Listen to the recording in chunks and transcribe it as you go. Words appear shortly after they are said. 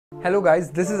Hello guys,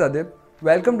 this is Adib.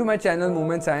 Welcome to my channel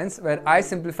Movement Science, where I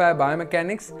simplify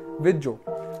biomechanics with Joe.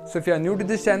 So if you are new to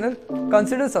this channel,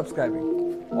 consider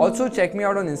subscribing. Also check me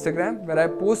out on Instagram, where I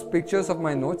post pictures of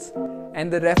my notes,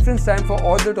 and the reference time for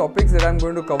all the topics that I am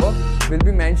going to cover will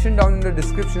be mentioned down in the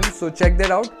description, so check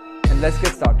that out and let's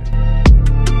get started.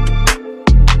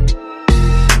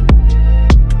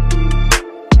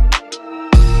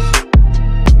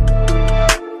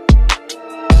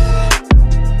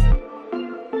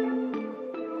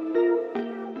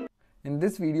 In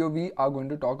this video, we are going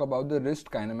to talk about the wrist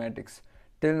kinematics.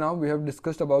 Till now, we have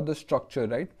discussed about the structure,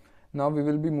 right? Now we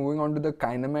will be moving on to the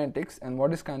kinematics. And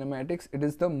what is kinematics? It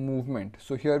is the movement.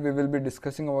 So here we will be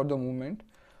discussing about the movement,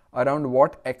 around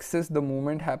what axis the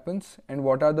movement happens and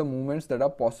what are the movements that are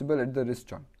possible at the wrist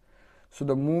joint. So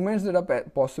the movements that are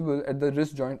possible at the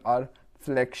wrist joint are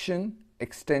flexion,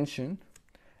 extension,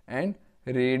 and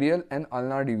radial and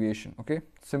ulnar deviation. Okay,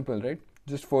 simple, right?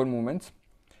 Just 4 movements.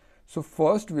 So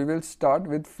first we will start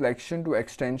with flexion to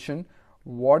extension.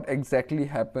 What exactly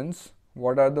happens,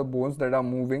 what are the bones that are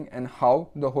moving, and how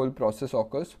the whole process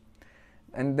occurs.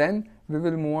 And then we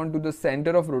will move on to the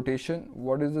center of rotation.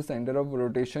 What is the center of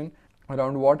rotation?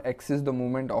 Around what axis the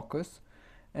movement occurs.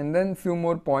 And then few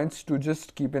more points to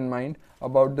just keep in mind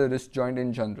about the wrist joint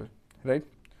in general, right?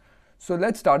 So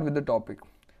let's start with the topic.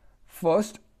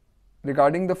 First,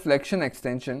 regarding the flexion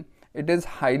extension, it is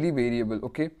highly variable,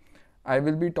 okay? I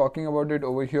will be talking about it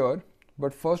over here,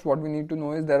 but first what we need to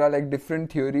know is there are like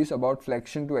different theories about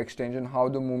flexion to extension, how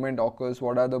the movement occurs,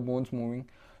 what are the bones moving.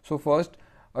 So first,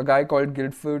 a guy called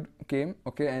Guildford came,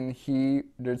 okay, and he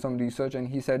did some research and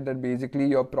he said that basically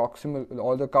your proximal,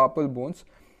 all the carpal bones,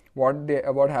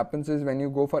 what happens is when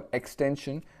you go for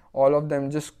extension, all of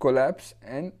them just collapse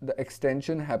and the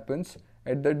extension happens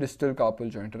at the distal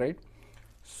carpal joint, right?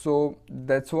 So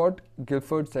that's what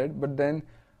Guildford said. But then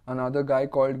another guy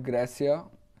called Gracia,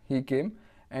 he came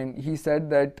and he said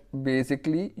that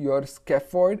basically your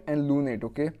scaphoid and lunate,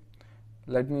 okay,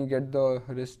 let me get the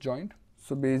wrist joint.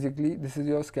 So basically this is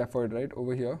your scaphoid, right,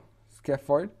 over here,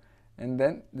 scaphoid, and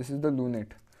then this is the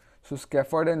lunate. So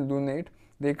scaphoid and lunate,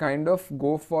 they kind of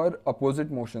go for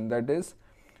opposite motion, that is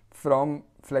from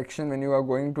flexion when you are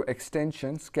going to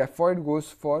extension, scaphoid goes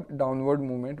for downward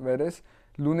movement, whereas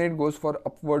lunate goes for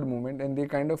upward movement, and they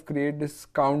kind of create this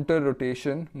counter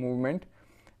rotation movement,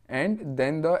 and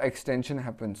then the extension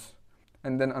happens.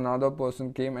 And then another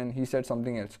person came and he said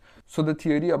something else. So the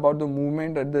theory about the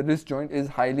movement at the wrist joint is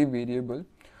highly variable.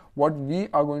 What we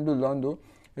are going to learn though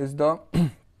is the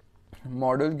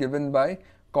model given by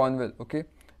Conwell, okay,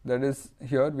 that is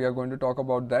here we are going to talk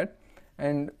about that.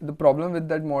 And the problem with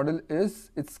that model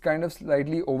is it's kind of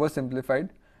slightly oversimplified,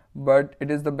 but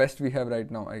it is the best we have right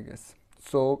now, I guess.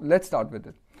 So let's start with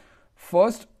it.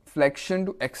 First, flexion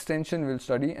to extension we'll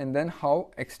study, and then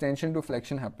how extension to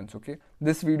flexion happens, okay?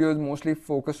 This video is mostly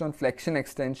focused on flexion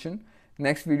extension.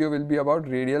 Next video will be about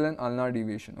radial and ulnar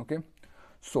deviation, okay?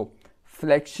 So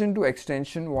flexion to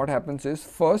extension, what happens is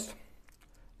first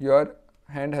your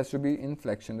hand has to be in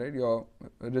flexion, right? Your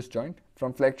wrist joint.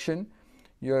 From flexion,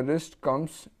 your wrist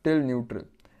comes till neutral.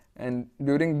 And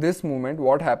during this movement,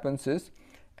 what happens is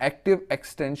active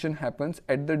extension happens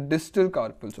at the distal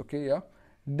carpals, okay, yeah,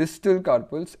 distal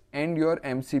carpals and your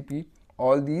MCP,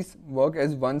 all these work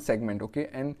as one segment, okay,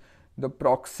 and the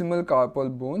proximal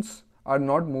carpal bones are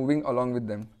not moving along with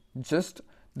them, just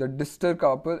the distal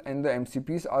carpal and the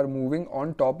MCPs are moving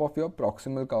on top of your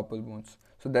proximal carpal bones.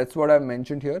 So that's what I've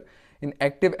mentioned here. In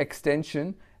active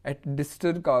extension at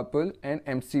distal carpal and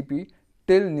MCP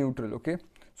till neutral, okay,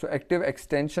 so active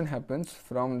extension happens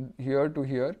from here to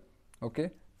here, okay,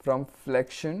 from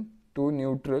flexion to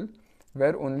neutral,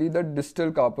 where only the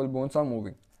distal carpal bones are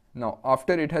moving. Now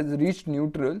after it has reached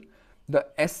neutral, the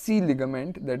SC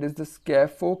ligament, that is the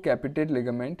scaphocapitate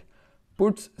ligament,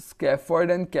 puts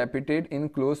scaphoid and capitate in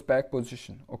close pack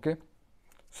position, okay.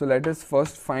 So let us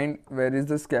first find where is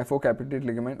the scaphocapitate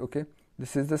ligament, okay.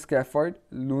 This is the scaphoid,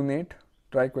 lunate,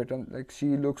 triquetrum, like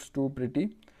she looks too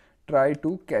pretty, try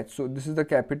to catch. So this is the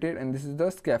capitate and this is the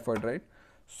scaphoid, right?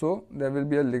 So there will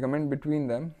be a ligament between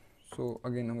them. So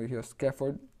again over here,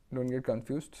 scaphoid, don't get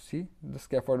confused. See, the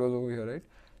scaphoid was over here, right?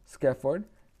 Scaphoid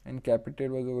and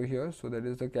capitate was over here. So that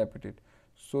is the capitate.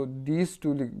 So these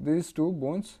two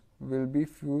bones will be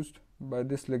fused by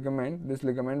this ligament. This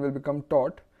ligament will become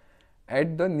taut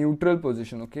at the neutral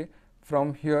position, okay?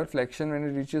 From here, flexion, when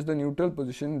it reaches the neutral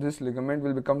position, this ligament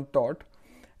will become taut.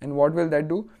 And what will that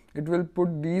do? It will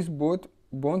put these both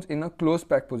bones in a close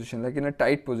pack position, like in a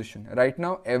tight position. Right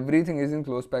now everything is in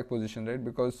close pack position, right,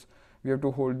 because we have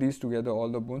to hold these together, all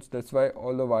the bones. That's why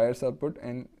all the wires are put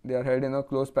and they are held in a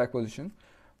close pack position.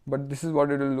 but this is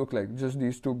what it will look like, just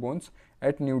these two bones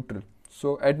at neutral.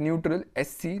 So at neutral,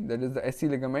 SC, that is the SC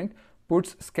ligament,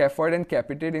 puts scaphoid and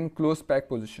capitate in close pack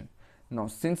position. Now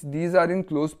since these are in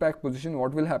close pack position,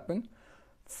 what will happen?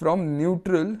 From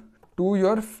neutral to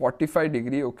your 45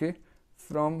 degree, okay,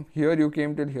 from here you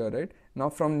came till here, right? Now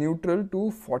from neutral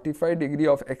to 45 degree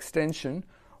of extension,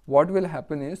 what will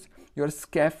happen is your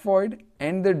scaphoid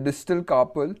and the distal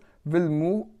carpal will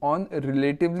move on a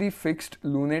relatively fixed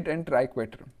lunate and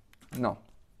triquetrum. Now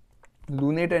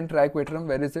lunate and triquetrum,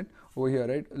 where is it? Over here,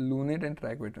 right? Lunate and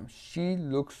triquetrum. She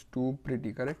looks too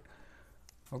pretty, correct?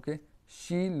 Okay,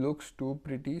 she looks too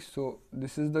pretty. So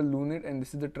this is the lunate and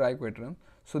this is the triquetrum.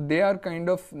 So they are kind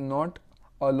of not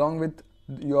along with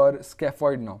your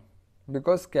scaphoid now,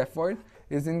 because scaphoid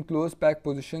is in close pack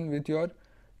position with your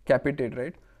capitate,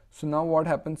 right? So now what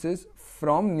happens is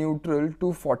from neutral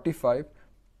to 45,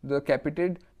 the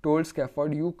capitate told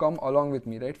scaphoid, you come along with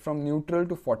me, right? From neutral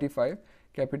to 45,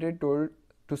 capitate told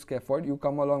to scaphoid, you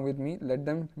come along with me, let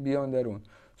them be on their own.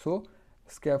 So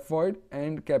scaphoid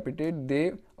and capitate,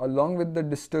 they along with the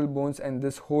distal bones and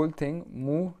this whole thing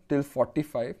move till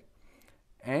 45,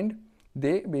 and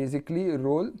they basically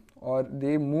roll or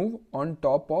they move on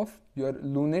top of your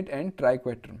lunate and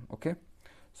triquetrum. Okay,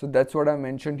 so that's what I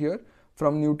mentioned here.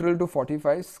 From neutral to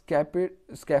 45,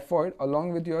 scaphoid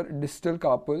along with your distal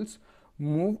carpals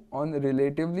move on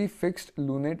relatively fixed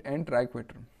lunate and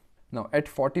triquetrum. Now at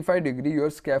 45 degree, your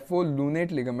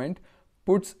scapholunate ligament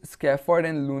puts scaphoid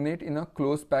and lunate in a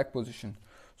close pack position.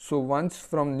 So once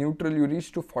from neutral you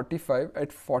reach to 45,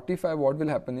 at 45 what will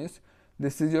happen is,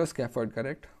 this is your scaphoid,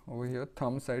 correct? Over here,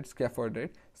 thumb side scaphoid,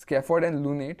 right? Scaphoid and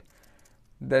lunate,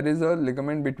 there is a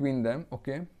ligament between them,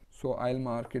 okay? So I'll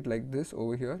mark it like this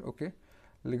over here, okay?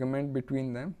 Ligament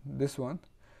between them, this one,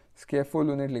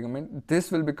 scapholunate ligament,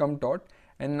 this will become taut.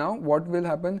 And now what will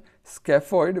happen?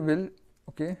 Scaphoid will,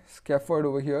 okay, scaphoid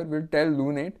over here will tell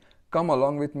lunate, come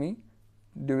along with me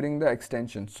during the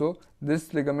extension. So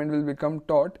this ligament will become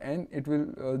taut and it will,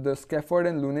 the scaphoid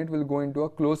and lunate will go into a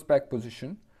close pack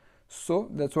position. So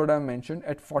that's what I mentioned.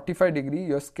 At 45 degree,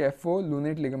 your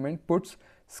scapholunate ligament puts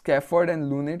scaphoid and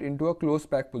lunate into a close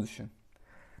pack position.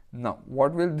 Now,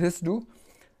 what will this do?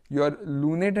 Your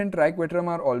lunate and triquetrum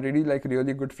are already like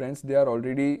really good friends. They are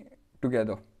already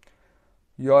together.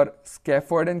 Your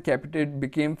scaphoid and capitate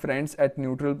became friends at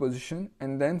neutral position,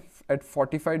 and then at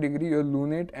 45 degree, your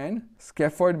lunate and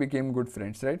scaphoid became good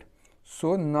friends, right?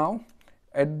 So now,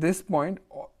 at this point,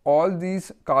 all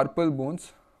these carpal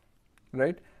bones,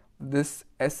 right? This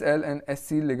SL and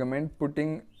SC ligament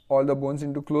putting all the bones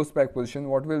into close pack position,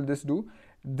 what will this do?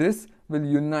 This will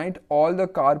unite all the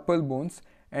carpal bones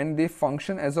and they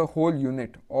function as a whole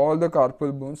unit. All the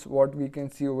carpal bones, what we can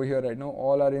see over here right now,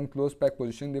 all are in close pack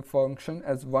position. They function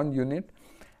as one unit,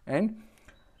 and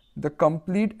the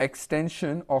complete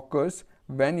extension occurs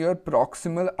when your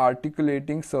proximal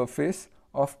articulating surface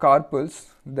of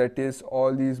carpals, that is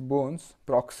all these bones,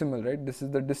 proximal, right? This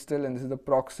is the distal and this is the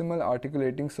proximal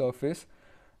articulating surface,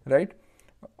 right,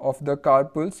 of the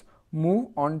carpals move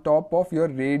on top of your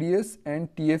radius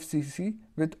and TFCC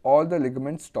with all the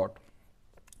ligaments taut.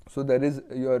 So there is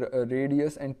your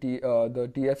radius and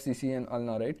the TFCC and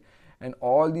ulna, right? And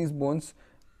all these bones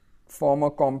form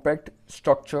a compact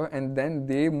structure and then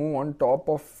they move on top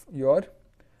of your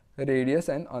radius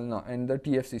and ulna and the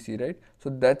TFCC, right? So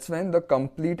that's when the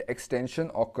complete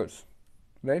extension occurs,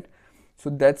 right? So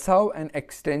that's how an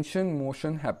extension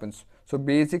motion happens. So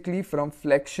basically from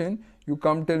flexion you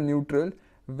come till neutral,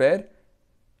 where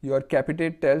your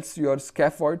capitate tells your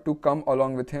scaphoid to come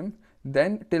along with him,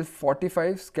 then till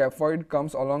 45 scaphoid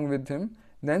comes along with him,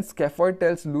 then scaphoid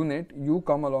tells lunate, you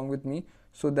come along with me.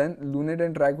 So then lunate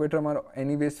and triquetrum are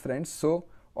anyways friends, so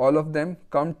all of them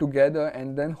come together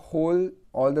and then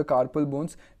all the carpal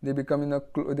bones, they come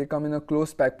in a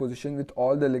close pack position with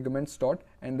all the ligaments taut,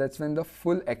 and that's when the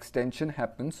full extension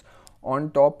happens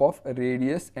on top of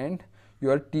radius and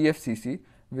your TFCC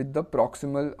with the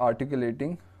proximal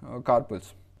articulating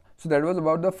carpals. So that was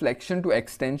about the flexion to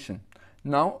extension.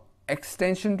 Now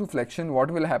extension to flexion, what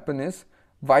will happen is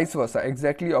vice versa,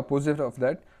 exactly opposite of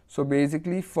that. So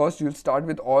basically first you'll start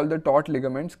with all the taut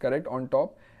ligaments, correct, on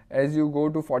top. As you go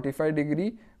to 45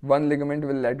 degree, one ligament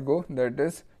will let go, that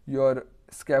is your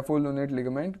scapholunate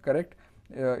ligament, correct.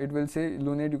 It will say,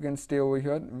 lunate, you can stay over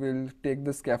here, we'll take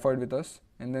the scaphoid with us,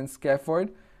 and then scaphoid,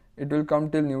 it will come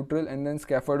till neutral, and then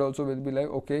scaphoid also will be like,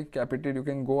 okay, capitate, you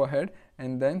can go ahead,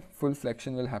 and then full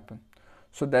flexion will happen.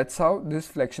 So that's how this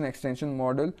flexion extension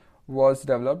model was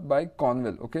developed by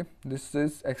Conwell. Okay, this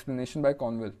is explanation by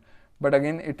Conwell, but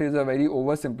again it is a very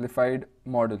oversimplified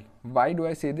model. Why do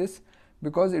I say this?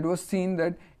 because it was seen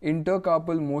that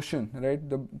intercarpal motion, right,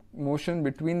 the motion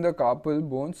between the carpal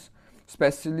bones,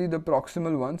 especially the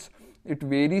proximal ones, it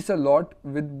varies a lot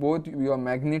with both your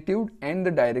magnitude and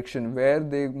the direction where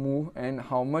they move and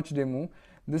how much they move.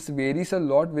 This varies a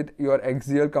lot with your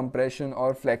axial compression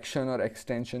or flexion or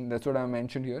extension. That's what I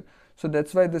mentioned here. So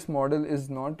that's why this model is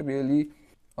not really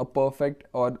a perfect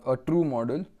or a true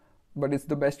model, but it's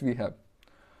the best we have.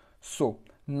 So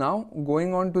now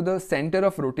going on to the center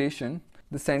of rotation,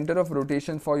 the center of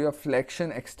rotation for your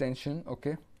flexion extension,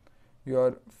 okay,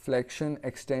 your flexion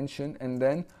extension, and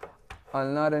then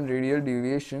ulnar and radial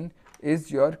deviation is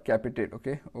your capitate,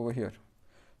 okay, over here.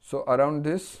 So around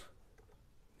this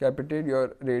capitate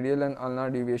your radial and ulnar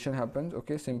deviation happens,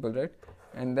 okay, simple, right?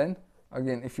 And then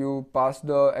again, if you pass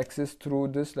the axis through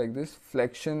this like this,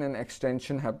 flexion and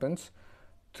extension happens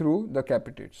through the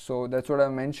capitate. So that's what I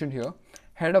mentioned here.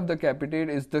 Head of the capitate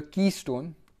is the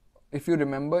keystone. If you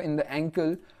remember, in the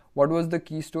ankle, what was the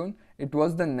keystone? It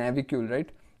was the navicule, right?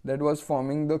 That was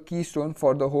forming the keystone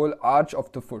for the whole arch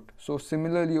of the foot. So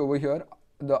similarly over here,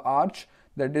 the arch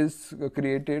that is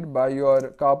created by your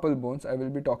carpal bones, I will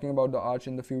be talking about the arch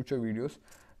in the future videos,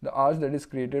 the arch that is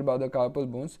created by the carpal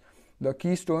bones, the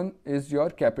keystone is your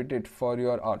capitate for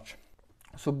your arch.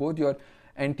 So both your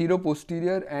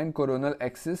anterior-posterior and coronal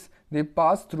axis, they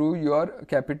pass through your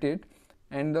capitate,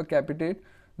 and the capitate,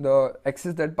 the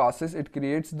axis that passes, it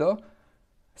creates the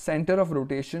center of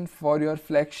rotation for your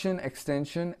flexion,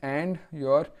 extension, and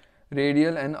your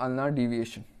radial and ulnar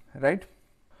deviation, right?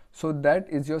 So that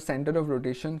is your center of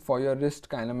rotation for your wrist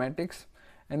kinematics.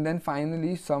 And then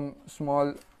finally, some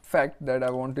small fact that I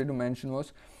wanted to mention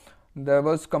was there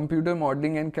was computer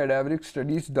modeling and cadaveric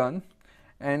studies done,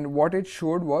 and what it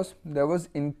showed was there was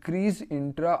increased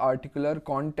intra-articular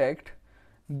contact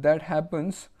that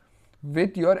happens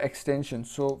with your extension.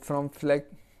 So from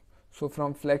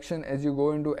flexion, as you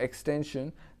go into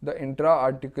extension, the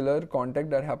intra-articular contact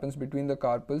that happens between the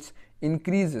carpals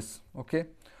increases, okay?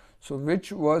 So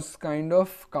which was kind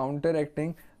of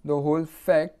counteracting the whole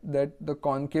fact that the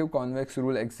concave convex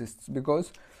rule exists,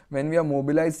 because when we are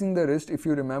mobilizing the wrist, if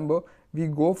you remember, we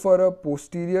go for a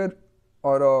posterior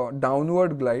or a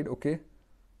downward glide, okay,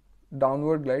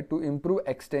 downward glide to improve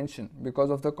extension because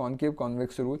of the concave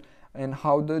convex rule and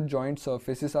how the joint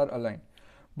surfaces are aligned.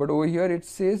 But over here it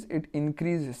says it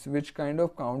increases, which kind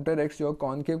of counteracts your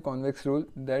concave convex rule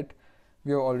that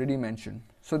we have already mentioned.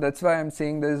 So that's why I'm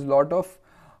saying there is a lot of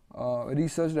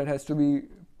research that has to be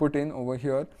put in over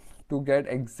here to get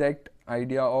exact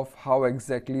idea of how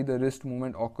exactly the wrist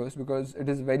movement occurs, because it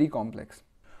is very complex.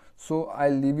 So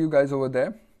I'll leave you guys over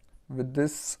there with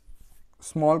this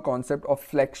small concept of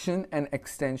flexion and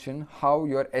extension, how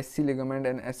your SC ligament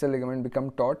and SL ligament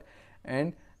become taut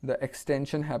and the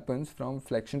extension happens from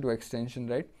flexion to extension,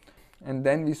 right? And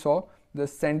then we saw the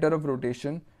center of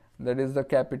rotation, that is the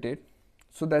capitate.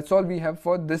 So that's all we have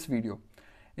for this video.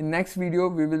 In next video,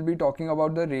 we will be talking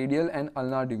about the radial and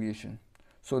ulnar deviation.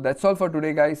 So that's all for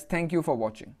today, guys. Thank you for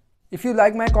watching. If you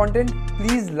like my content,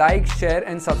 please like, share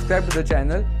and subscribe to the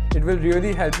channel. It will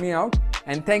really help me out,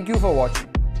 and thank you for watching.